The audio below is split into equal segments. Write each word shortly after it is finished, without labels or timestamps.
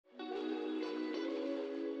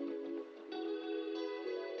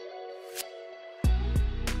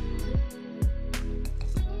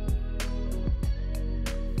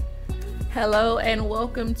Hello and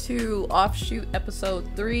welcome to Offshoot episode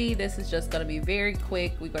 3. This is just going to be very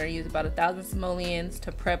quick. We're going to use about 1,000 simoleons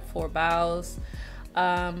to prep for bows.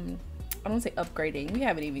 I don't say upgrading. We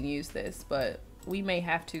haven't even used this, but we may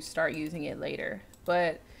have to start using it later.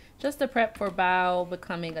 But just to prep for bow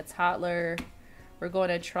becoming a toddler, we're going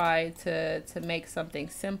to try to make something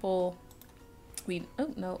simple.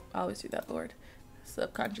 Oh no, I always do that, Lord.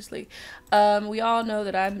 Subconsciously. We all know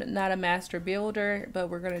that I'm not a master builder, but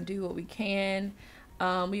we're gonna do what we can.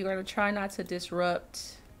 We're gonna try not to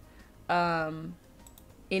disrupt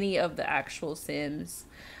any of the actual sims.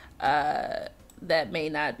 That may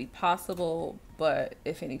not be possible, but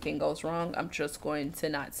if anything goes wrong, I'm just going to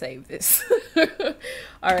not save this.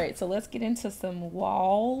 All right, so let's get into some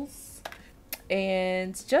walls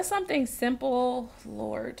and just something simple.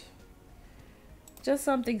 Lord, just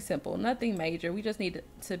something simple, nothing major. We just need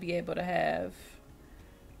to be able to have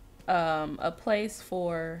a place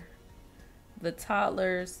for the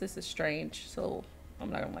toddlers. This is strange, so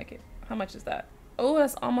I'm not gonna like it. How much is that? Oh,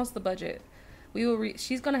 that's almost the budget. We will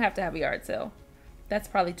she's gonna have to have a yard sale. That's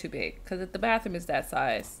probably too big, because if the bathroom is that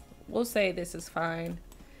size, we'll say this is fine.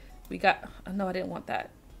 We got, no, I didn't want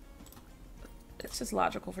that. It's just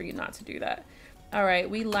logical for you not to do that. All right,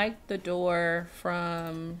 we like the door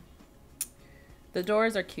from, the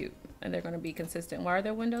doors are cute and they're going to be consistent. Why are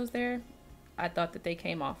there windows there? I thought that they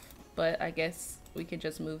came off, but I guess we can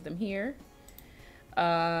just move them here.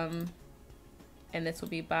 And this will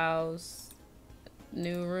be Bao's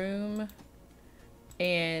new room.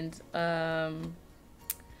 And I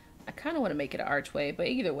kind of want to make it an archway, but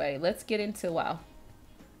either way, let's get into, wow.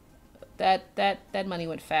 That money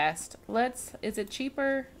went fast. Is it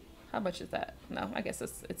cheaper? How much is that? No, I guess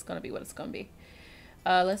it's going to be what it's going to be.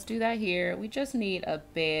 Let's do that here. We just need a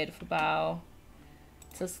bed for Bao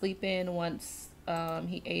to sleep in once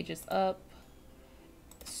he ages up.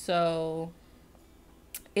 So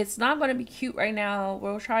it's not going to be cute right now.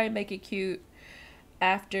 We'll try and make it cute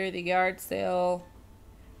after the yard sale,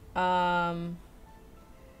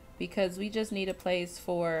 because we just need a place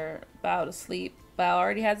for Bao to sleep. Bao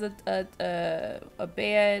already has a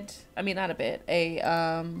bed. I mean, not a bed.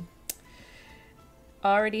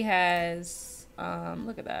 Already has.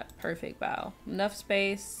 Look at that, perfect Bao. Enough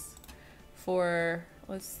space for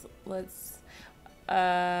I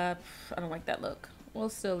don't like that look. We'll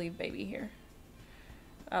still leave baby here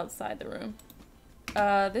outside the room.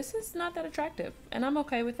 This is not that attractive, and I'm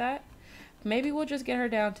okay with that. Maybe we'll just get her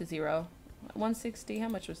down to 0. 160. How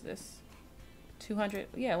much was this? 200.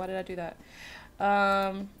 Yeah, why did I do that?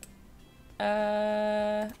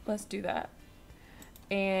 Let's do that.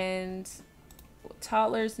 And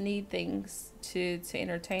toddlers need things to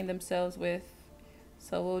entertain themselves with,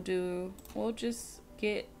 so we'll just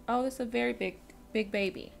get, oh, it's a very big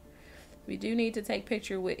baby. We do need to take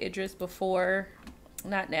picture with Idris before,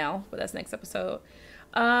 not now, but that's next episode.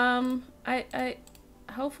 I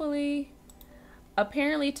hopefully,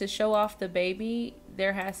 apparently, to show off the baby,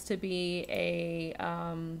 there has to be a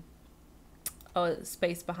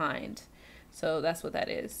space behind. So that's what that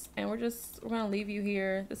is. And we're gonna leave you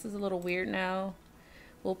here. This is a little weird now.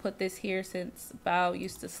 We'll put this here since Bao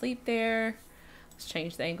used to sleep there. Let's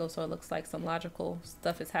change the angle so it looks like some logical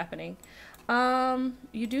stuff is happening.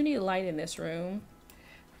 You do need light in this room.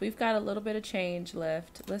 We've got a little bit of change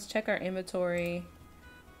left. Let's check our inventory.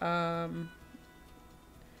 Will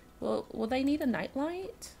they need a night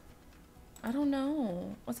light? I don't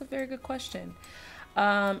know. That's a very good question.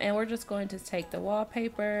 And we're just going to take the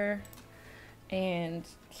wallpaper and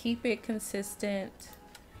keep it consistent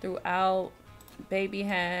throughout. Baby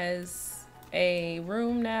has a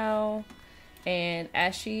room now, and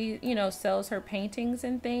as she, sells her paintings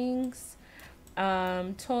and things,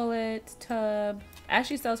 toilet, tub, as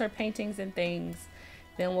she sells her paintings and things,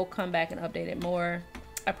 then we'll come back and update it more.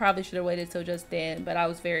 I probably should have waited till just then, but I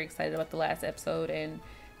was very excited about the last episode and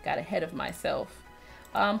got ahead of myself.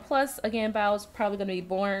 Plus, again, Bao's probably going to be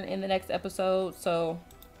born in the next episode, so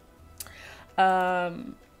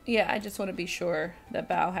yeah, I just want to be sure that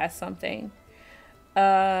Bao has something.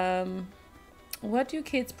 What do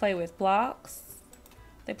kids play with? Blocks?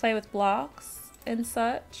 They play with blocks and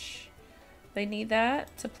such. They need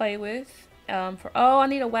that to play with. Oh, I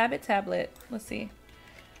need a Wabbit tablet. Let's see.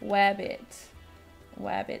 Wabbit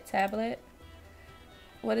tablet.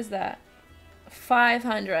 What is that?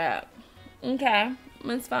 500. Okay,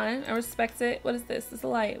 that's fine. I respect it. What is this? It's a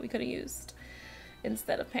light we could have used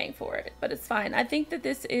instead of paying for it, but it's fine. I think that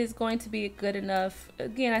this is going to be good enough.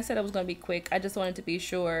 Again, I said it was going to be quick. I just wanted to be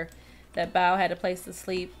sure that Bao had a place to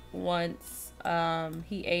sleep once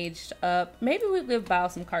he aged up. Maybe we give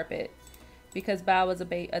Bao some carpet because Bao was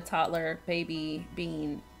a toddler baby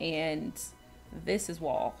bean, and this is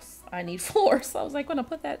walls. I need floors. So I was like, gonna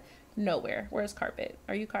put that nowhere. Where's carpet?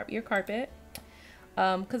 Are you carpet? Your carpet?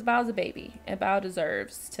 Because Bao's a baby, and Bao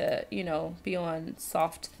deserves to, you know, be on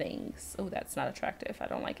soft things. Oh, that's not attractive. I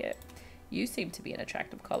don't like it. You seem to be an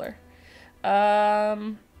attractive color.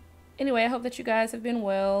 Anyway, I hope that you guys have been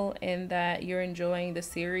well and that you're enjoying the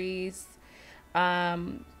series.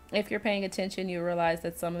 If you're paying attention, you realize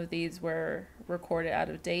that some of these were recorded out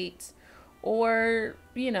of date, or,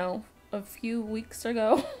 you know, a few weeks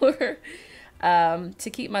ago. To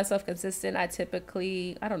keep myself consistent, I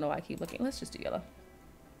don't know why I keep looking. Let's just do yellow.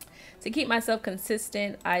 To keep myself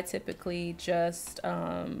consistent, I typically just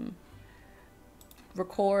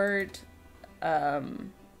record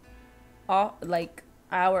like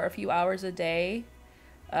a few hours a day,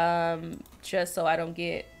 just so I don't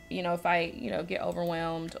get, you know, if I, you know, get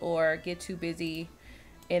overwhelmed or get too busy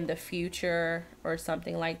in the future or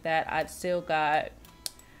something like that, I've still got,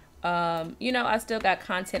 you know, I still got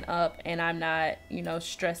content up, and I'm not, you know,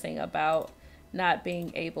 stressing about not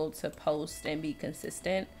being able to post and be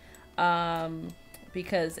consistent.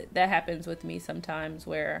 Because that happens with me sometimes,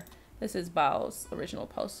 where this is Bao's original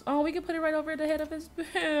post. Oh, we can put it right over the head of his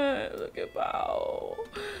bed. Look at Bao.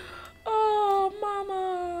 Oh,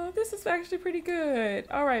 mama, this is actually pretty good.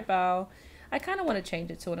 All right, Bao. I kind of want to change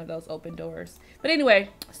it to one of those open doors. But anyway,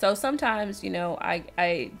 so sometimes, you know,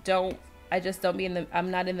 I just don't be in the, I'm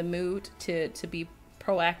not in the mood to be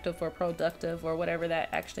proactive or productive or whatever that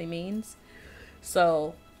actually means.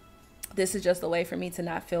 So this is just a way for me to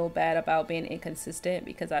not feel bad about being inconsistent,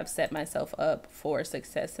 because I've set myself up for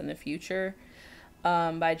success in the future,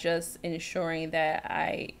 by just ensuring that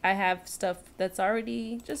I have stuff that's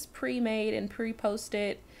already just pre-made and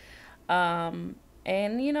pre-posted. And,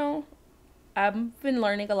 you know, I've been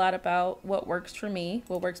learning a lot about what works for me,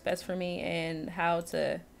 what works best for me, and how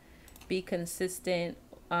to be consistent,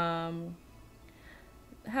 how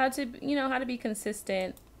to be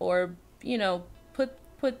consistent, or, you know, put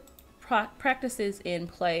practices in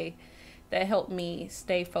play that help me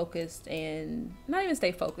stay focused, and not even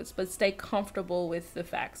stay focused, but stay comfortable with the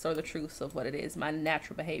facts or the truths of what it is my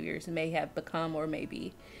natural behaviors may have become, or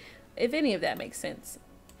maybe, if any of that makes sense.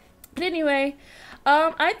 But anyway,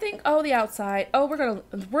 I think, the outside,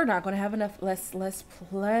 we're not gonna have enough. Let's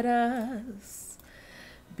let us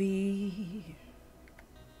be.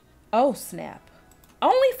 Oh, snap.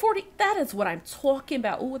 Only 40. That is what I'm talking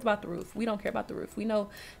about. Oh, what about the roof? We don't care about the roof. We know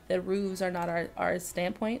that roofs are not our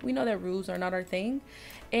standpoint. We know that roofs are not our thing.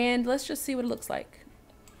 And let's just see what it looks like.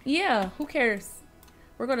 Yeah, who cares?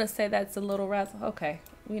 We're going to say that's a little razzle. Okay,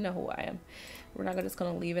 we know who I am. We're not just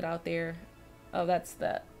going to leave it out there. Oh, that's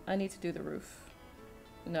that. I need to do the roof.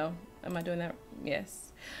 No, am I doing that?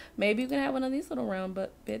 Yes. Maybe you can have one of these little round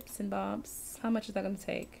bits and bobs. How much is that going to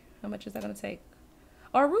take? How much is that going to take?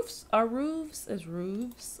 Are roofs, are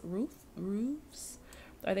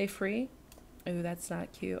they free? Oh, that's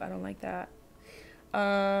not cute. I don't like that.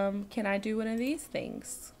 Can I do one of these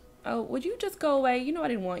things? Oh, would you just go away? You know I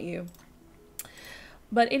didn't want you.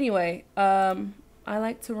 But anyway, I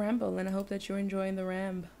like to ramble, and I hope that you're enjoying the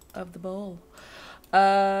ramb of the bowl.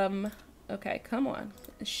 Okay, come on.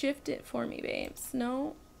 Shift it for me, babes.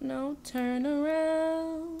 No, turn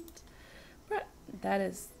around. That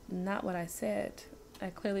is not what I said. I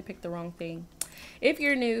clearly picked the wrong thing. If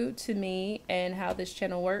you're new to me and how this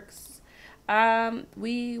channel works,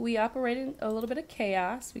 we operate in a little bit of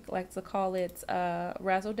chaos. We like to call it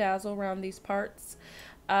razzle dazzle around these parts.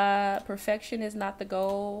 Perfection is not the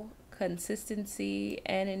goal. Consistency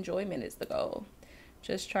and enjoyment is the goal.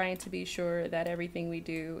 Just trying to be sure that everything we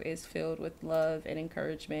do is filled with love and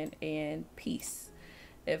encouragement and peace.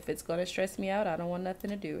 If it's going to stress me out, I don't want nothing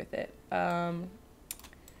to do with it. How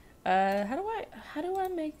do I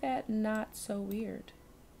make that not so weird?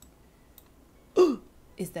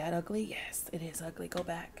 Is that ugly? Yes, it is ugly. Go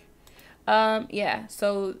back. Yeah,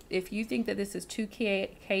 so if you think that this is too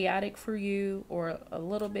chaotic for you, or a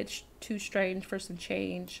little bit too strange for some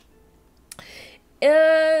change,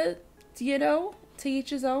 you know, to each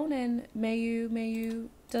his own, and may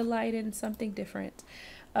you delight in something different.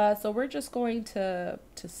 So we're just going to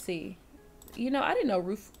see. You know, I didn't know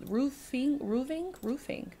roofing.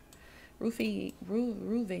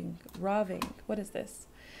 What is this?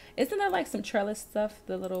 Isn't that like some trellis stuff?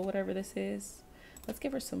 The little whatever this is. Let's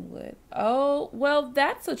give her some wood. Oh, well,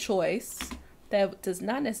 that's a choice that does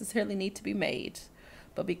not necessarily need to be made,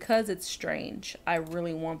 but because it's strange, I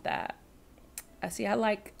really want that. I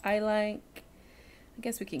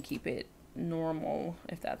guess we can keep it normal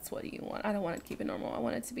if that's what you want. I don't want to keep it normal. I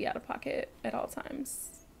want it to be out of pocket at all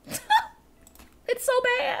times. It's so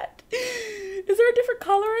bad. Is there a different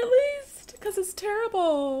color at least? Because it's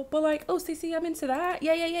terrible. But like, oh, CC, I'm into that.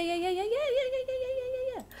 Yeah, yeah, yeah, yeah, yeah, yeah, yeah, yeah, yeah, yeah, yeah,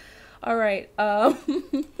 yeah, yeah. All right.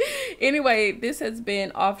 Anyway, this has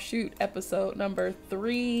been offshoot episode number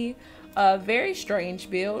 3. A very strange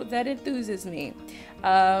build that enthuses me.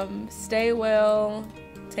 Stay well.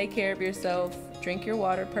 Take care of yourself. Drink your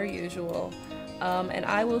water per usual. And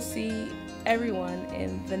I will see everyone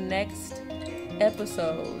in the next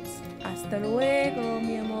episodes. Hasta luego,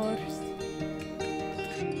 mi amores.